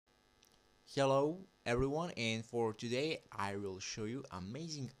Hello everyone, and for today I will show you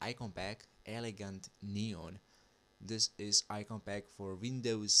amazing icon pack elegant neon. This is icon pack for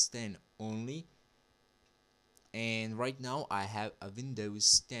Windows 10 only, and right now I have a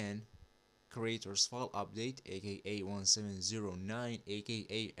Windows 10 creators file update aka 1709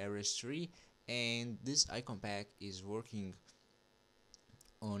 aka RS3, and this icon pack is working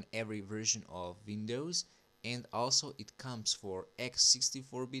on every version of Windows, and also it comes for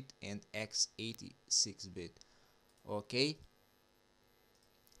x64-bit and x86-bit. Okay,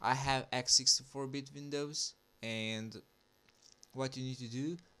 I have x64-bit Windows, and what you need to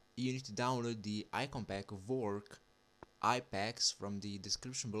do, you need to download the icon pack of work iPacks from the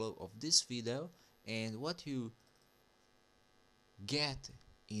description below of this video. And what you get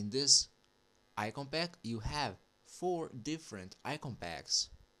in this icon pack, you have 4 different icon packs,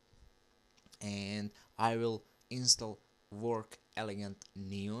 and I will install work elegant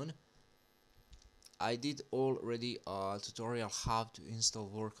neon. I did already a tutorial how to install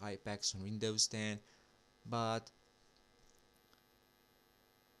work iPacks on Windows 10, but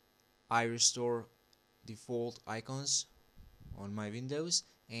I restore default icons on my Windows,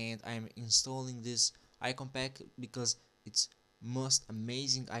 and I'm installing this icon pack because it's most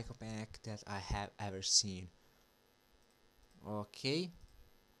amazing icon pack that I have ever seen. Okay,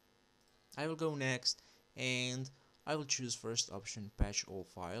 I will go next, and I will choose first option, patch all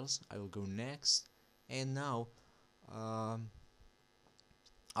files. I will go next, and now um,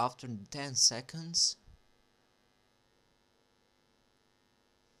 after 10 seconds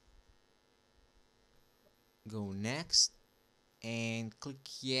go next and click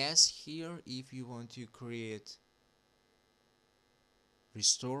yes here if you want to create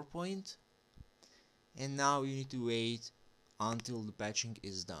restore point, and now you need to wait until the patching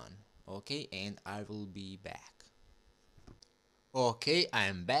is done. Okay, and I will be back. Okay, I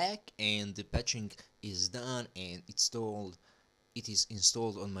am back and the patching is done and it is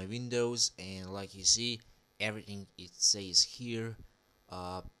installed on my Windows, and like you see, everything it says here,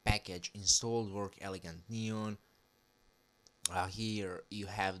 package installed, work elegant neon. Here you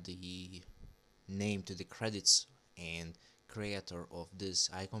have the name to the credits and creator of this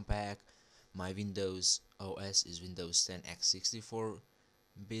icon pack. My Windows OS is Windows 10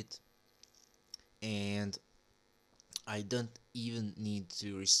 x64-bit, and I don't even need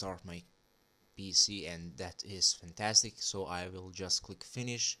to restart my PC, and that is fantastic. So I will just click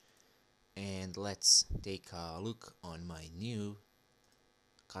finish, and let's take a look on my new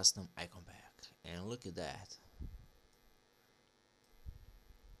custom icon pack, and look at that.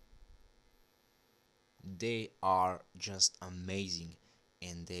 They are just amazing,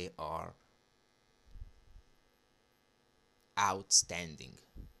 and they are outstanding.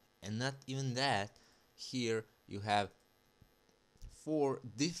 And not even that, here you have 4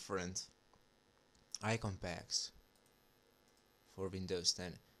 different icon packs for Windows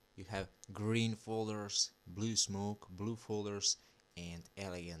 10. You have green folders, blue smoke, blue folders, and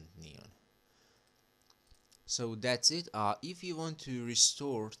elegant neon. So that's it. If you want to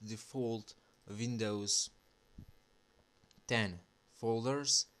restore the default Windows 10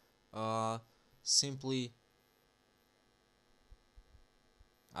 folders, uh, simply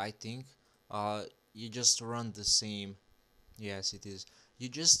I think you just run the same. Yes, it is. You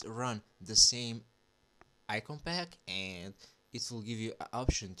just run the same icon pack, and it will give you an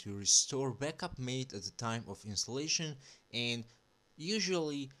option to restore backup made at the time of installation. And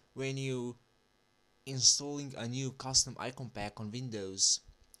usually when you installing a new custom icon pack on Windows,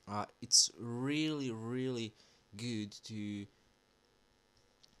 it's really good to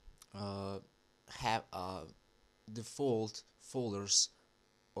uh, have default folders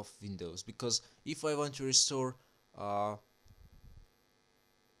of Windows, because if I want to restore, uh,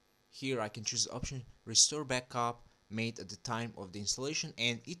 here I can choose the option restore backup made at the time of the installation,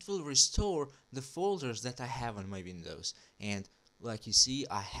 and it will restore the folders that I have on my Windows. And like you see,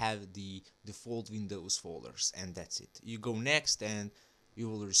 I have the default Windows folders, and that's it. You go next and you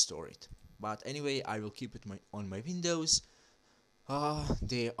will restore it. But anyway, I will keep it on my Windows.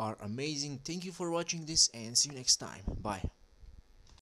 They are amazing. Thank you for watching this, and see you next time. Bye.